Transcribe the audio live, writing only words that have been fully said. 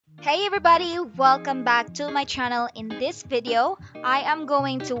Hey everybody, welcome back to my channel. In this video, I am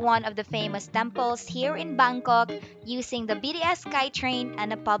going to one of the famous temples here in Bangkok using the BTS Skytrain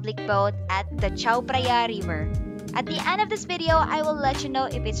and a public boat at the Chao Phraya River. At the end of this video, I will let you know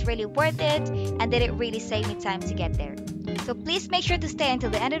if it's really worth it and did it really save me time to get there. So please make sure to stay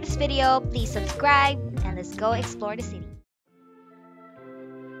until the end of this video, please subscribe, and let's go explore the city.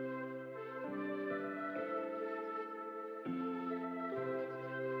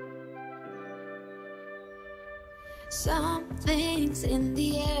 Something's in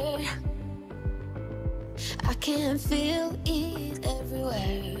the air, I can feel it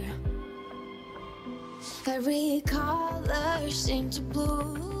everywhere. Every color seems to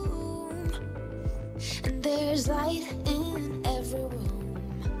bloom, and there's light in every room.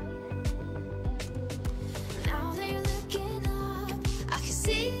 Now they're looking up, I can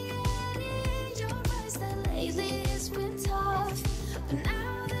see it in your eyes that lately it's been tough. But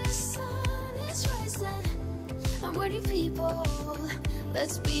now the sun is rising. I'm ready, people.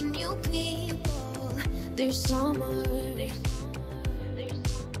 Let's be new people. There's summer.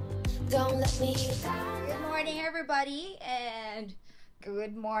 Don't let me down. Good morning, everybody, and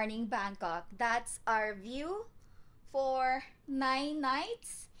good morning, Bangkok. That's our view for 9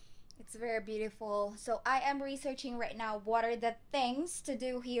 nights. It's very beautiful. So I am researching right now what are the things to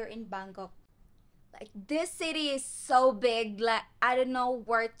do here in Bangkok. Like, this city is so big, like I don't know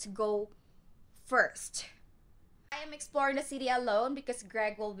where to go first. I am exploring the city alone because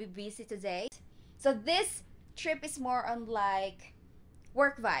Greg will be busy today. So this trip is more on like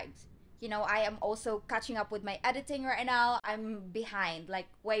work vibes. You know, I am also catching up with my editing right now. I'm behind, like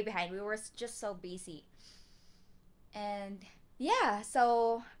way behind. We were just so busy. And yeah,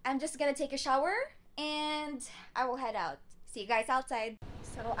 so I'm just gonna take a shower and I will head out. See you guys outside.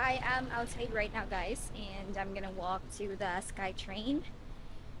 So I am outside right now, guys, and I'm gonna walk to the Skytrain.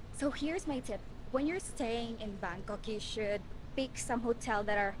 So here's my tip. When you're staying in Bangkok, you should pick some hotel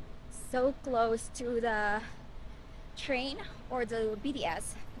that are so close to the train or the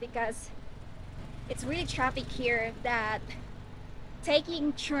BTS, because it's really traffic here that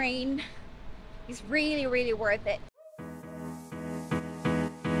taking train is really worth it.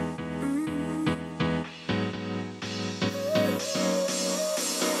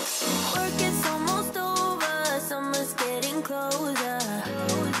 Work is almost over, summer's getting closer.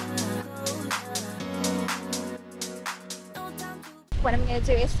 What I'm gonna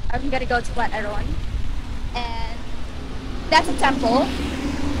do is I'm gonna go to Wat Arun, and that's a temple,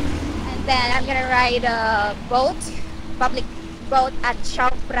 and then I'm gonna ride a boat, public boat at Chao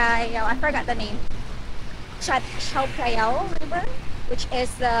Phraya. I forgot the name. Chao Phraya River, which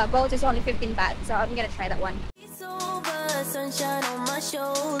is the boat is only 15 baht, so I'm gonna try that one. It's over, sunshine on my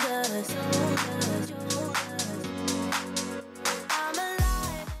shoulders. I'm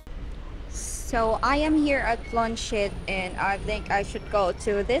alive. So I am here at Launchit, and I think I should go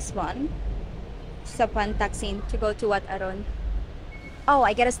to this one, Sapan Taksin, to go to Wat Arun. Oh,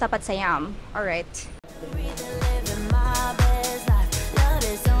 I gotta stop at Siam. Alright. Living my best life. Love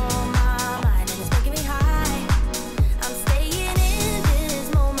is on my mind and it's making me high. I'm staying in this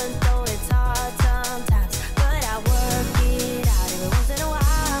moment, though it's hard sometimes, but I work it out every once in a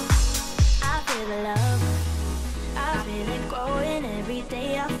while. I feel the love, I feel it growing every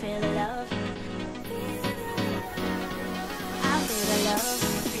day. I feel the love, I feel the love.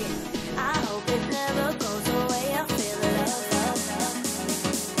 I hope it never goes away. I feel the love.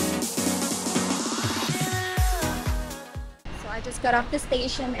 I just got off the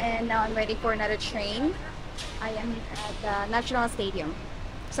station and now I'm ready for another train. I am at the National Stadium.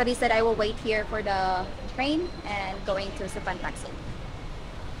 So they said I will wait here for the train and going to Sapan Taksin.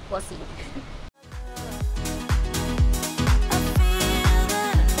 We'll see.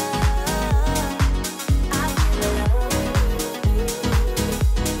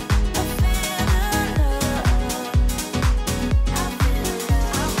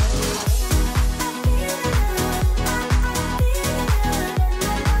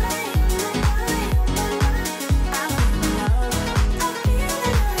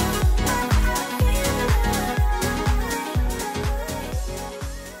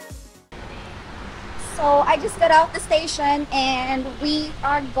 So I just got out the station and we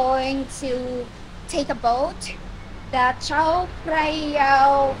are going to take a boat, the Chao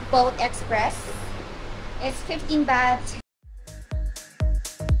Phraya Boat Express. It's 15 baht.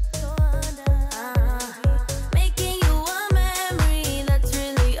 Making you a memory, that's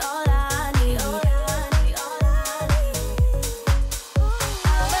really all I need.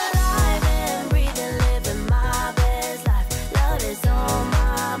 I'm alive and breathing, living my best life. Love is on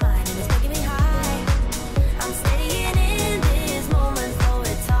my mind and it's making me high. I'm staying in this moment, though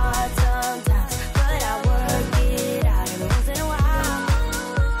it's hard.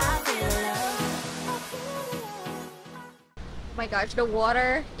 gosh, the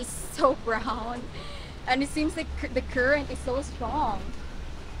water is so brown. And it seems like the current is so strong.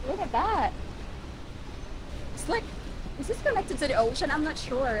 Look at that. It's like, is this connected to the ocean? I'm not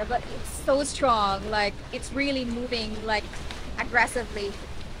sure, but it's so strong. Like, it's really moving like aggressively.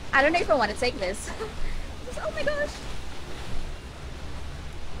 I don't know if I want to take this. Oh my gosh.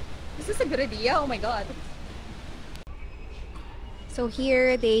 Is this a good idea? Oh my god. So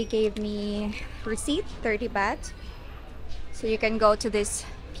here they gave me receipt, 30 baht. So you can go to this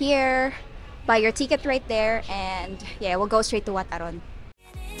pier, buy your ticket right there, and yeah, we'll go straight to Wat Arun.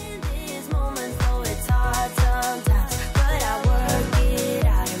 In these moments, though it's hard sometimes, but I work it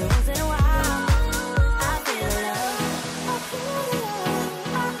out every once in a while. I feel love.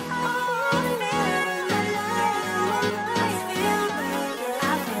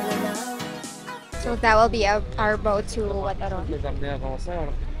 I feel love. So that will be our boat to Wat Arun.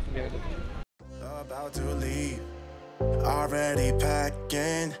 About to leave, already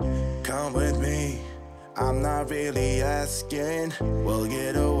packing. Come with me, I'm not really asking. We'll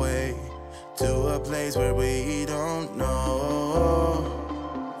get away to a place where we don't know.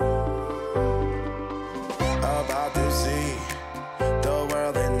 About to see the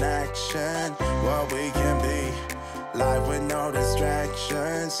world in action, what we can be. Life with no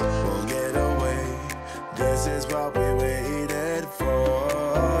distractions, we'll get away. This is what we waited for.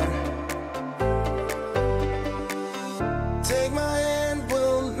 Take my hand,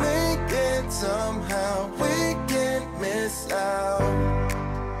 we'll make it somehow. We can't miss out.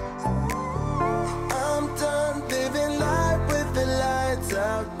 I'm done living life with the lights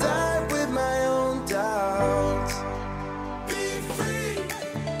out. Die with my own doubts. Be free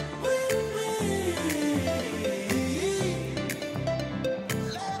with me.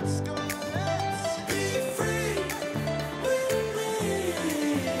 Let's go, let's be free with me.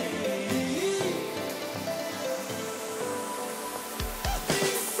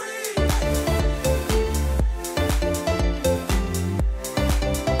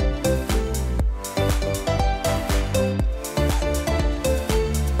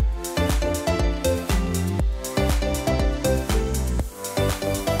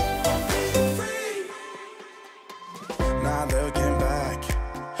 Not looking back,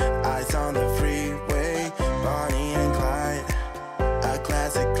 eyes on the freeway, Bonnie and Clyde, a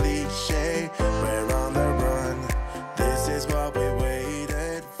classic cliche. We're on the run, this is what we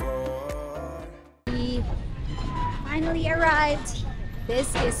waited for. We finally arrived.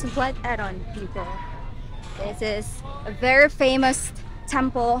 This is Wat Arun, people. This is a very famous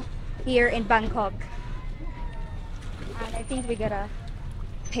temple here in Bangkok. And I think we gotta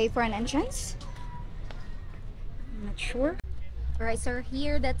pay for an entrance. I'm not sure. Alright, so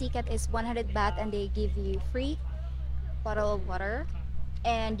here the ticket is 100 baht and they give you free bottle of water.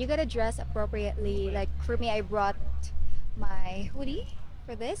 And you gotta dress appropriately. Like for me, I brought my hoodie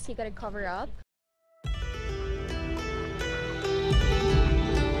for this. You gotta cover up.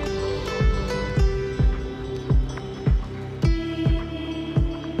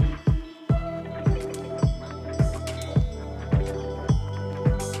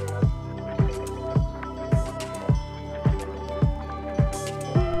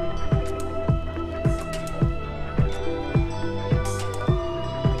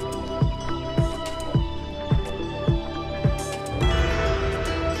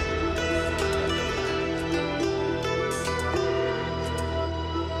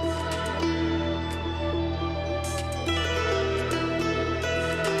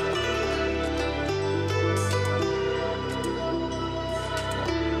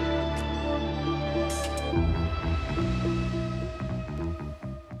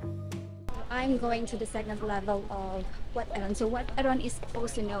 I'm going to the second level of Wat Arun. So Wat Arun is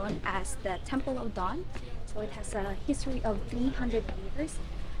also known as the Temple of Dawn. So it has a history of 300 years.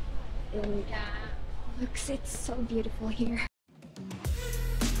 And looks, it's so beautiful here.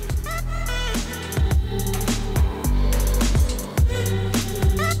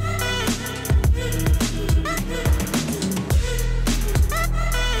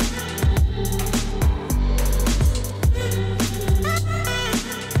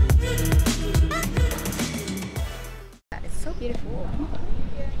 So beautiful.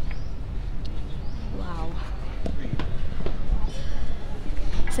 Wow.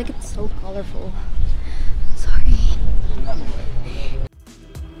 It's like it's so colorful. Sorry.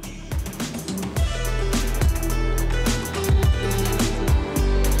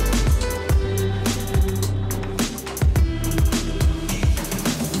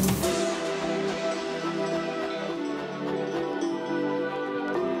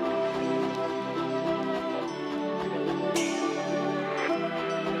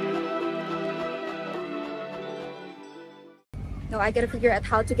 I gotta figure out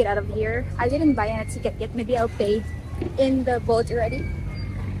how to get out of here. I didn't buy a ticket yet. Maybe I'll pay in the boat already.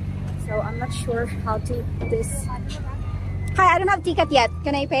 So I'm not sure how to do this. Hi, I don't have ticket yet.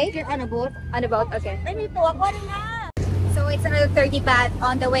 Can I pay? On a boat. On the boat, okay. May po ako na. So it's another 30 baht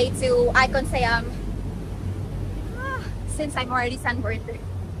on the way to Icon Siam. Since I'm already sunburned, I'm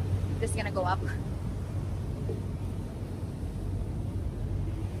just gonna go up.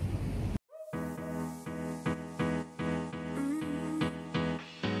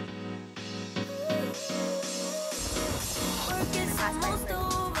 Work is almost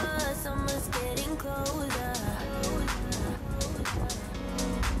over, summer's getting closer.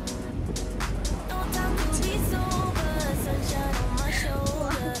 No time to be sober, sunshine on my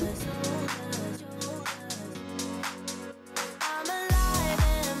shoulders. I'm alive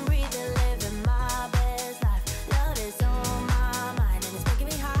and breathing, living my best life. Love is on my mind and it's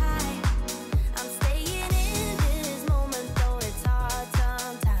making me high. I'm staying in this moment, though it's hard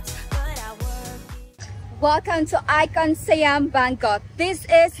sometimes, but I work it. Welcome to Icon Siam, Bangkok. This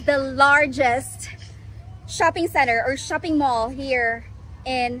is the largest shopping center or shopping mall here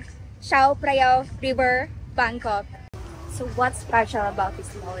in Chao Phraya River, Bangkok. So what's special about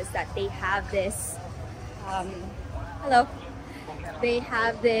this mall is that they have this, hello, they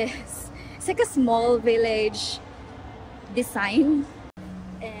have this, it's like a small village design,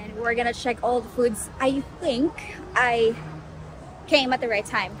 and we're gonna check all the foods. I think I came at the right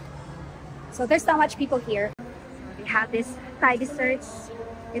time. So there's not much people here. We have this Thai desserts.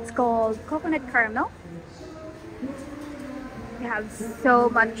 It's called coconut caramel. We have so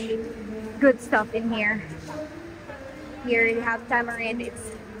much good stuff in here. Here you have tamarind.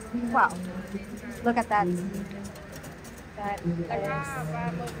 It's wow. Look at that. That is we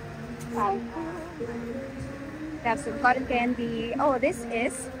have some cotton candy. Oh, this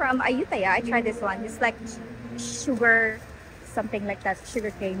is from Ayutthaya. I tried this one. It's like sugar, something like that,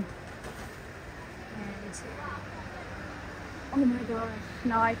 sugar cane. Oh my gosh,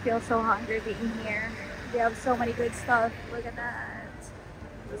 now I feel so hungry being here. They have so many good stuff. Look at that.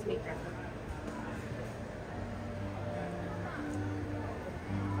 Let's make that.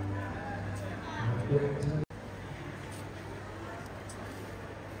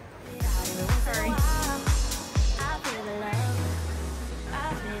 Sorry. I feel the love.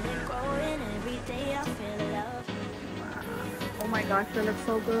 I feel it growing every day. I feel the love. Oh my gosh, they look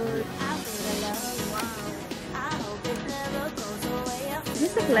so good. I feel the love. Wow. I hope it never goes away. I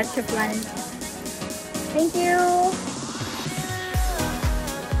This is like leche plan. Thank you.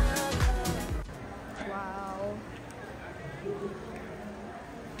 Wow.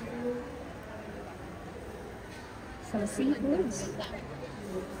 Some seafoods.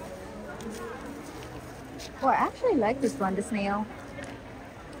 Oh, I actually like this one, the snail.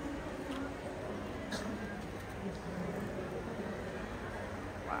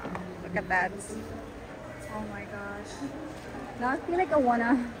 Wow, look at that. Oh my gosh. Now I feel like I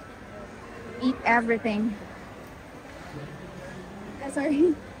wanna eat everything.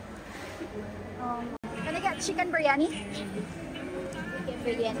 Sorry. Can I get chicken biryani? Chicken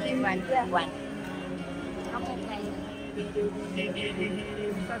biryani, one. Yeah. One.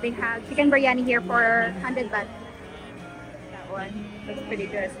 So they have chicken biryani here for 100 baht. That one looks pretty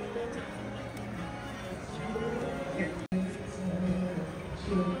good.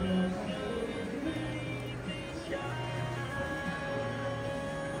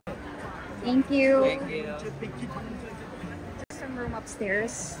 Thank you. Thank you. There's some room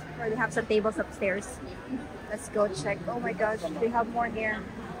upstairs, or they have some tables upstairs. Let's go check. Oh my gosh, they have more here.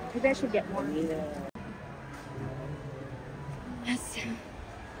 Maybe I should get more. Let's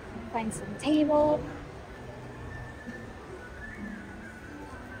find some table.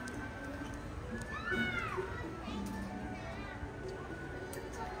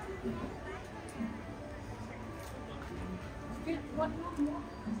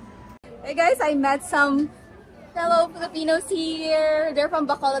 Hey guys, I met some fellow Filipinos here. They're from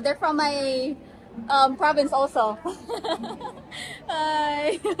Bacolod. They're from my province also.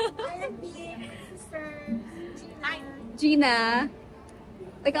 Hi. Gina.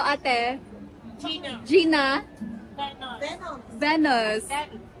 Ikaw ate. Gina. Venus.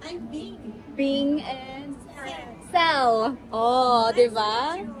 I'm Bing. Bing and Sel. Oh,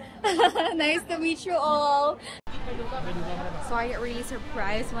 diba? Nice to meet you all. So I get really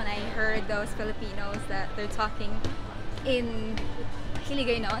surprised when I heard those Filipinos that they're talking in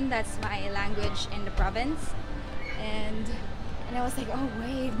Hiligaynon. That's my language in the province. And I was like, oh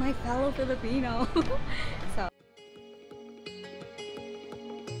wait, my fellow Filipino. So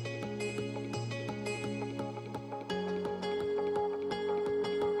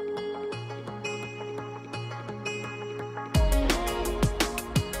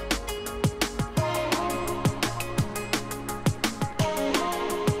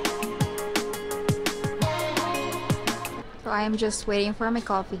I am just waiting for my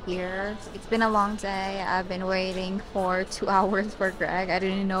coffee here. It's been a long day. I've been waiting for 2 hours for Greg. I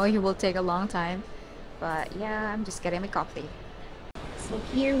didn't know he will take a long time. But yeah, I'm just getting my coffee. So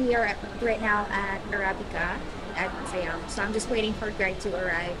here we are right now at Arabica at Siam. So I'm just waiting for Greg to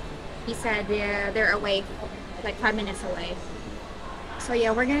arrive. He said they're away, like 5 minutes away. So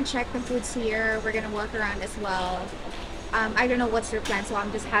yeah, we're gonna check the foods here. We're gonna walk around as well. I don't know what's their plan, so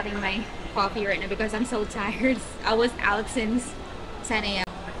I'm just having my coffee right now because I'm so tired. I was out since 10 a.m.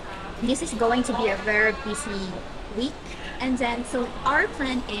 This is going to be a very busy week. And then, so our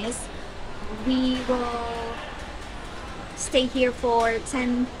plan is we will stay here for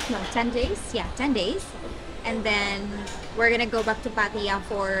 10 days. Yeah, 10 days. And then we're gonna go back to Pattaya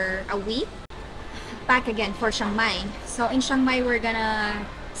for a week. Back again for Chiang Mai. So in Chiang Mai, we're gonna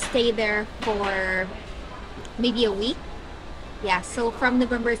stay there for maybe a week. Yeah, so from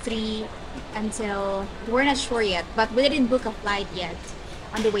November 3 until, we're not sure yet, but we didn't book a flight yet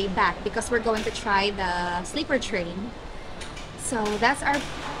on the way back because we're going to try the sleeper train. So that's our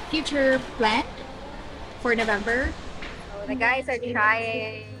future plan for November. So the guys are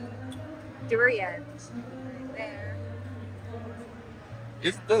trying durian there.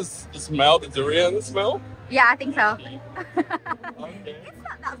 Is this the smell, the durian smell? Yeah, I think so. Okay. It's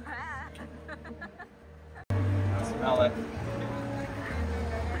not that bad. Smell it.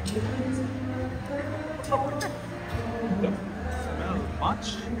 Smell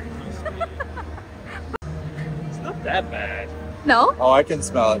much? It's not that bad. No? Oh, I can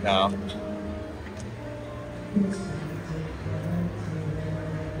smell it now.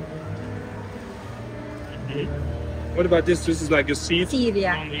 What about this? This is like a seed, Seed,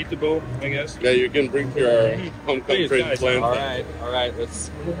 yeah. uneatable, I guess. Yeah, you can bring your home Please, country guys. plant. All right,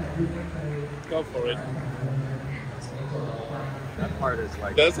 let's Go for it. That part is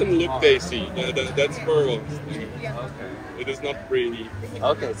like doesn't look tasty. That's for okay. It is not pretty.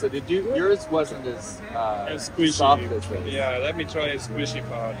 Okay, so did you? Yours wasn't as It's squishy. soft as this. Yeah, let me try a squishy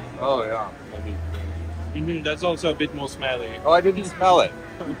part. Oh yeah. Maybe. That's also a bit more smelly. Oh, I didn't smell it.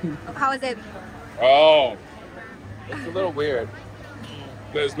 How is it? Oh, it's a little weird.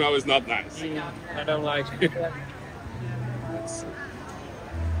 The smell is not nice. I don't like it.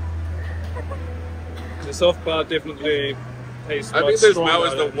 The soft part definitely tastes I much think the stronger smell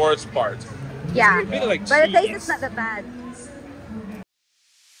is the than- worst part. Yeah, a bit like but the taste cheese. is not that bad.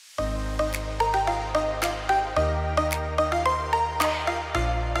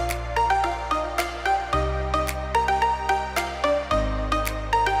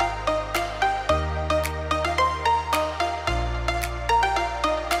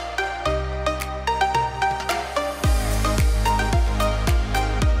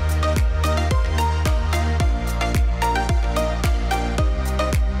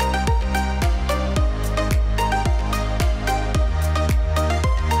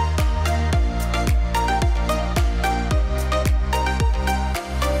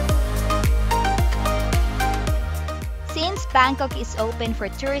 Since Bangkok is open for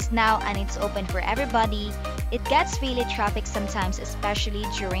tourists now and it's open for everybody, it gets really traffic sometimes, especially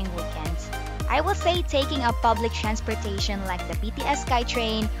during weekends. I will say taking a public transportation like the BTS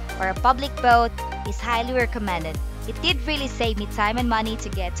Skytrain or a public boat is highly recommended. It did really save me time and money to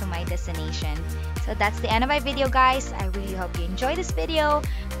get to my destination. So that's the end of my video, guys. I really hope you enjoyed this video.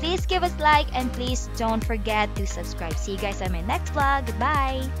 Please give us a like and please don't forget to subscribe. See you guys on my next vlog.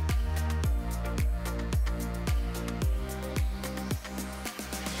 Goodbye!